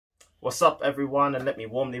What's up, everyone, and let me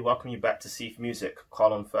warmly welcome you back to CEEF Music.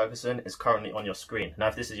 Carlon Ferguson is currently on your screen. Now,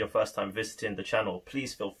 if this is your first time visiting the channel,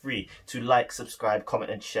 please feel free to like, subscribe, comment,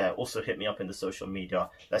 and share. Also, hit me up in the social media.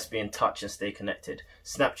 Let's be in touch and stay connected.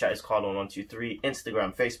 Snapchat is Carlon123,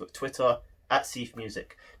 Instagram, Facebook, Twitter, at CEEF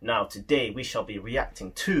Music. Now, today we shall be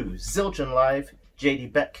reacting to Zildjian Live,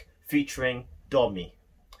 jdbeck featuring DOMi.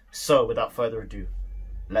 So, without further ado,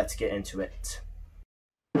 let's get into it.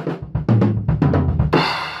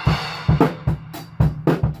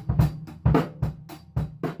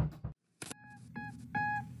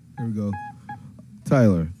 Here we go.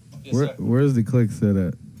 Tyler, Yes, where's the click set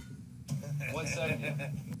at?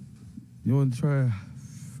 170. You want to try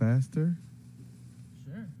faster?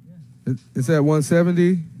 Sure, yeah. It's at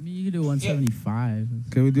 170? I mean, you can do 175.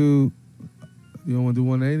 Can we do, you don't want to do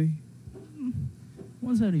 180?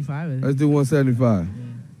 175, I think. Let's do 175. Yeah.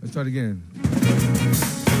 Let's try it again.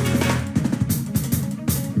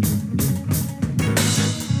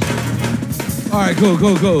 All right, cool.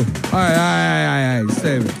 All right.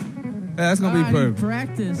 Save it. That's going to be perfect.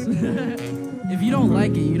 Practice. If you don't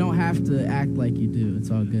like it, you don't have to act like you do.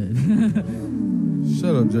 It's all good.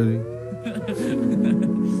 Shut up, Jody.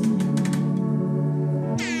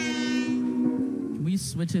 Can we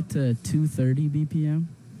switch it to 230 BPM?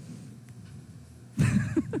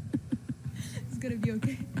 It's gonna be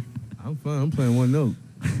okay. I'm fine. I'm playing one note.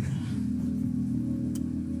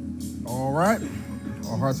 All right.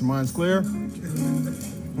 Our hearts and minds clear.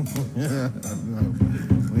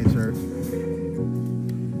 We in church.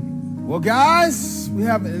 Well, guys, we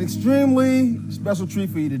have an extremely special treat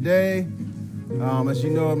for you today. As you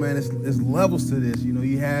know, man, there's levels to this. You know,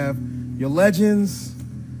 you have your legends,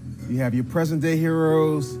 you have your present day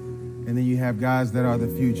heroes, and then you have guys that are the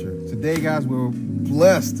future. Today, guys, we're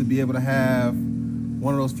blessed to be able to have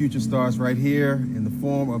one of those future stars right here in the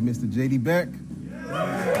form of Mr. jdbeck.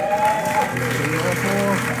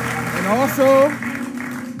 And also,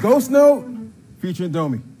 Ghost Note featuring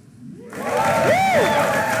DOMi.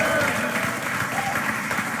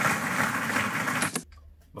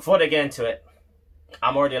 Before they get into it,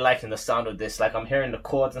 I'm already liking the sound of this. Like, I'm hearing the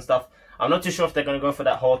chords and stuff. I'm not too sure if they're going to go for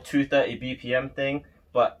that whole 230 BPM thing,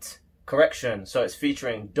 but correction. So it's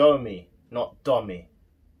featuring DOMi, not DOMi.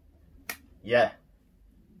 Yeah.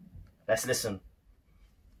 Let's listen.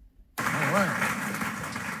 All right.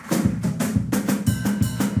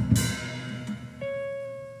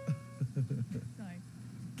 Sorry.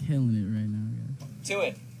 Killing it right now, guys. To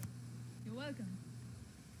it. You're welcome.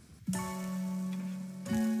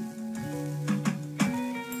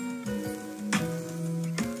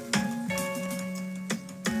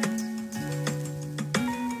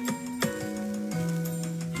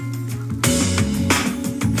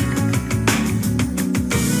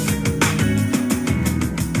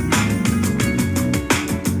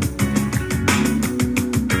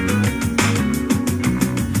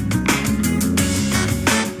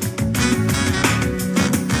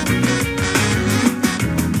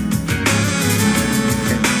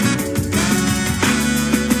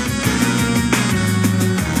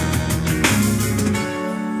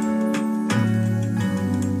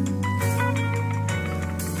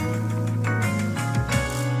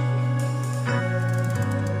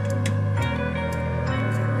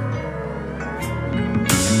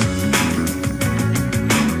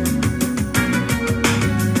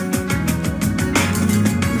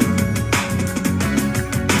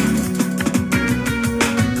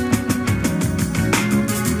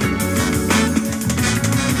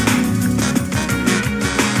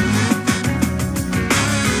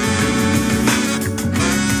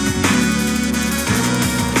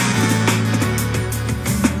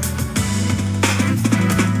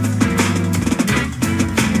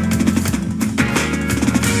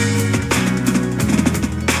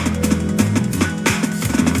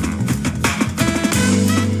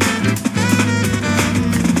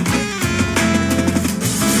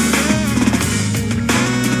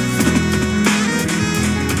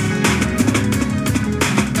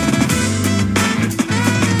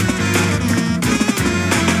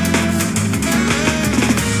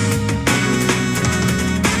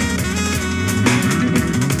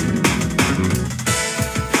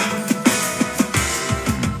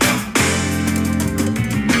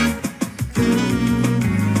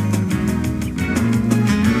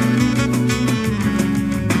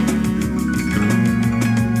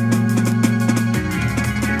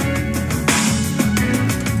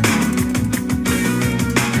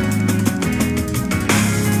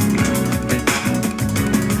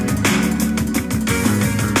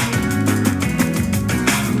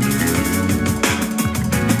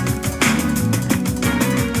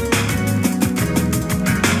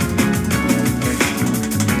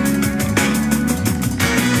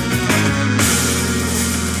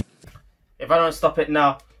 If I don't stop it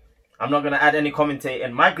now, I'm not gonna add any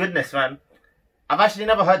commentating. My goodness, man. I've actually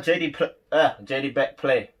never heard JD Beck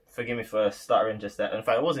play. Forgive me for stuttering just there. In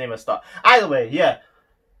fact, it wasn't even a start. Either way, yeah.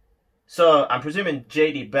 So I'm presuming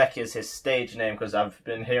JD Beck is his stage name because I've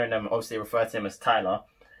been hearing them obviously refer to him as Tyler.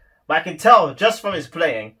 But I can tell just from his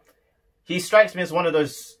playing, he strikes me as one of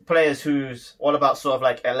those players who's all about sort of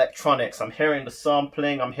like electronics. I'm hearing the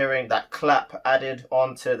sampling, I'm hearing that clap added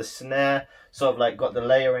onto the snare, sort of like got the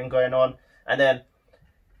layering going on. And then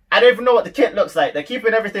I don't even know what the kit looks like. They're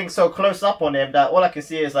keeping everything so close up on him that all I can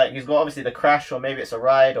see is like he's got obviously the crash, or maybe it's a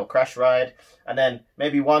ride or crash ride. And then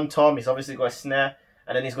maybe one tom, he's obviously got a snare.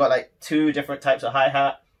 And then he's got like 2 different types of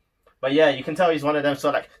hi-hat. But yeah, you can tell he's one of them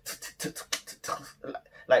sort of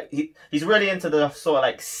like he's really into the sort of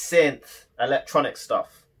like synth electronic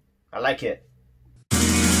stuff. I like it.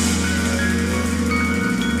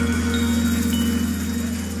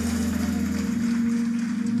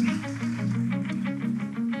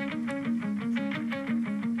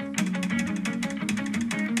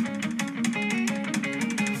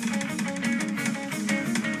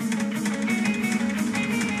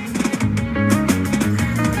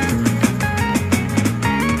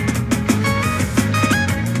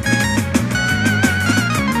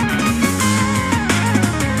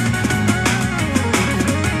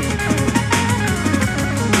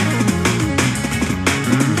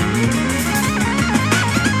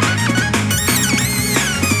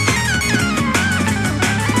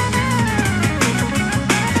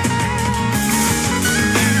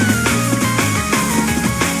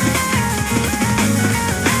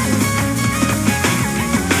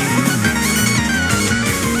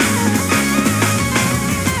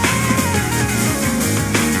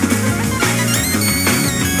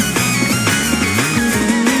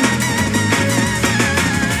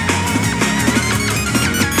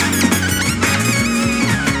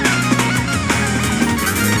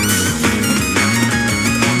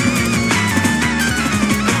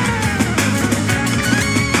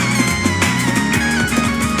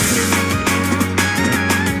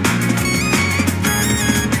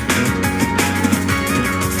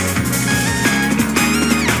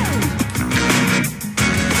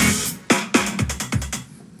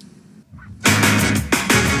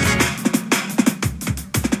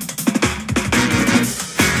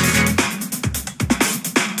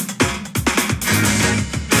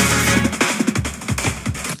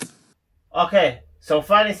 Okay, so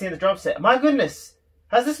finally seeing the drum set. My goodness,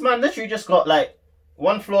 has this man literally just got like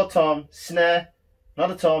 1 floor tom, snare,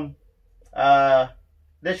 another tom,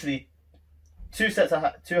 literally 2 sets of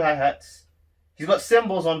 2 hi-hats. He's got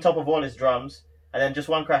cymbals on top of all his drums, and then just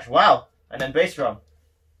 1 crash. Wow, and then bass drum.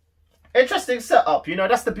 Interesting setup, you know,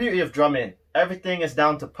 that's the beauty of drumming. Everything is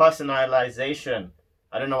down to personalization.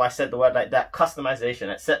 I don't know why I said the word like that. Customization,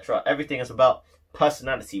 etc. Everything is about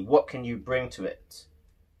personality. What can you bring to it?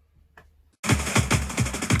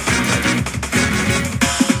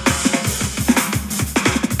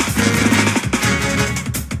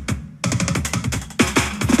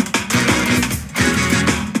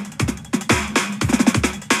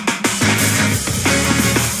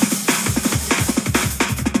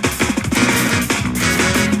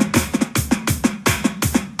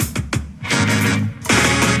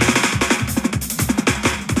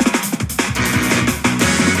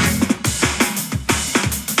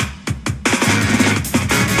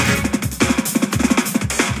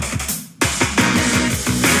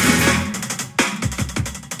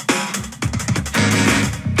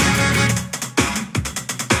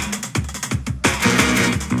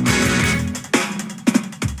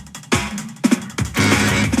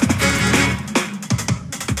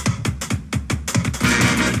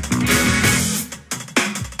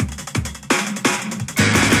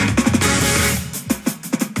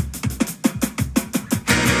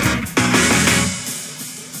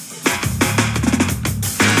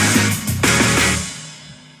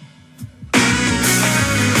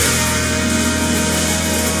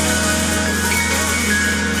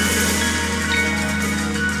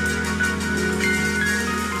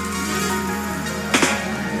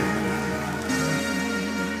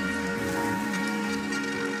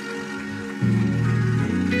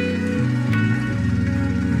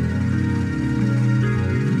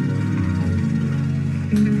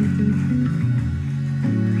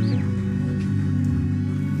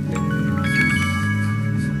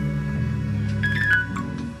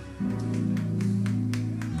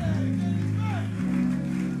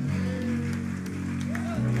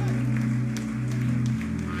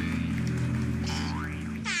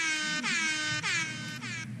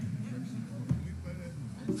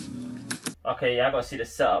 Okay, yeah, I gotta see the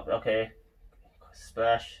setup. Okay,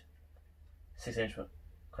 splash. 6-inch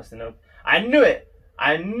Constantinople. I knew it.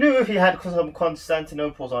 I knew he had some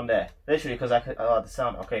Constantinoples on there. Literally, because I could. Oh, the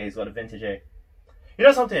sound. Okay, he's got a vintage A. You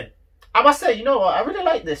know something? I must say, you know what? I really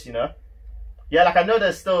like this, you know? Yeah, like, I know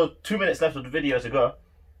there's still 2 minutes left of the video to go.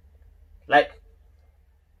 Like,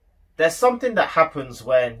 there's something that happens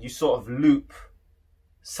when you sort of loop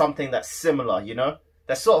something that's similar, you know?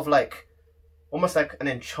 There's sort of like, almost like an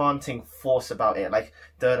enchanting force about it. Like,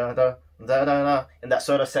 da-da-da, da-da-da, in that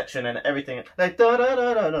solo section and everything. Like,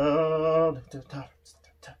 da-da-da-da-da, da-da-da.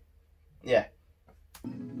 Yeah.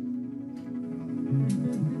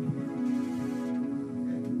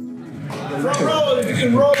 Front row, if you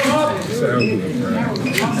can roll up.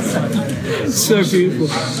 So beautiful.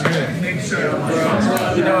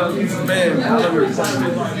 You know, man, I love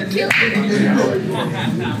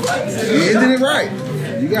You ended it right.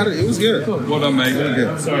 You got it. It was good. Well done, mate.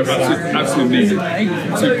 Good. Sorry about that. Absolute music.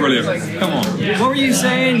 Absolute brilliant. Come on. What were you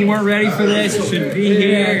saying? You weren't ready for this? You shouldn't be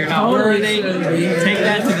here? You're not worthy? Take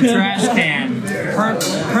that to the trash can.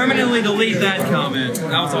 Permanently delete that comment.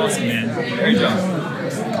 That was awesome, man. Great job.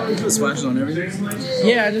 You put splashes on everything?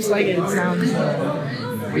 Yeah, I just like it. It sounds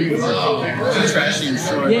weird. Trashy and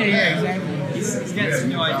short. Yeah, exactly. He's getting some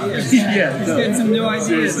new ideas. Yeah, he's getting some new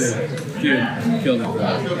ideas. Seriously. Dude, killed it.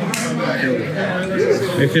 Killed it. How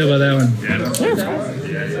do you feel about that one?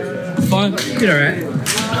 Fun. Did alright.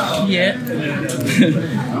 Yeah.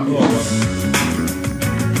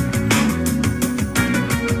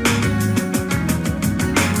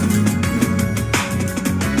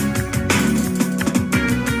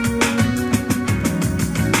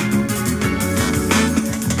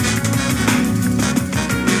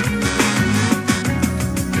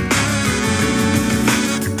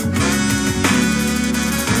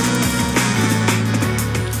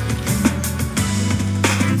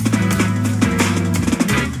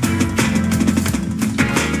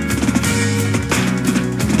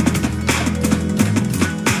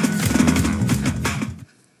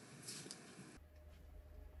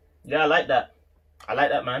 Yeah, I like that. I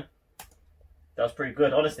like that, man. That was pretty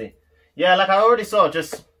good, honestly. Yeah, like I already saw,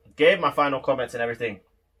 just gave my final comments and everything.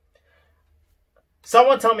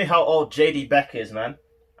 Someone tell me how old jdbeck is, man.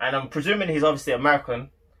 And I'm presuming he's obviously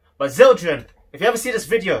American. But Zildjian, if you ever see this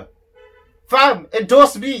video, fam,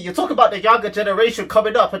 endorse me. You talk about the younger generation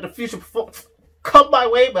coming up and the future. Come my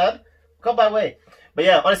way, man. Come my way. But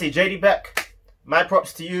yeah, honestly, jdbeck, my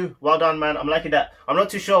props to you. Well done, man. I'm liking that. I'm not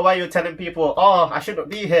too sure why you're telling people, oh, I shouldn't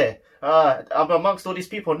be here. I'm amongst all these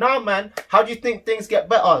people. Nah, man. How do you think things get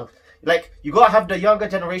better? Like, you gotta have the younger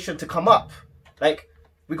generation to come up. Like,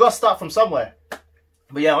 we gotta start from somewhere.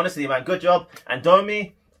 But yeah, honestly, man, good job. And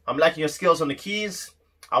DOMi, I'm liking your skills on the keys.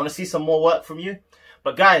 I want to see some more work from you.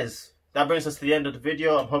 But guys, that brings us to the end of the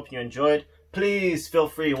video. I'm hoping you enjoyed. Please feel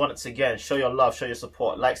free, once again, show your love, show your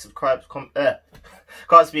support. Like, subscribe,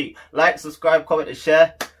 can't speak. Like, subscribe, comment, and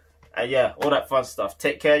share. And yeah, all that fun stuff.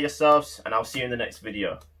 Take care of yourselves, and I'll see you in the next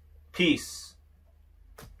video. Peace.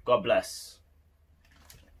 God bless.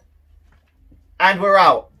 And we're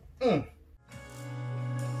out.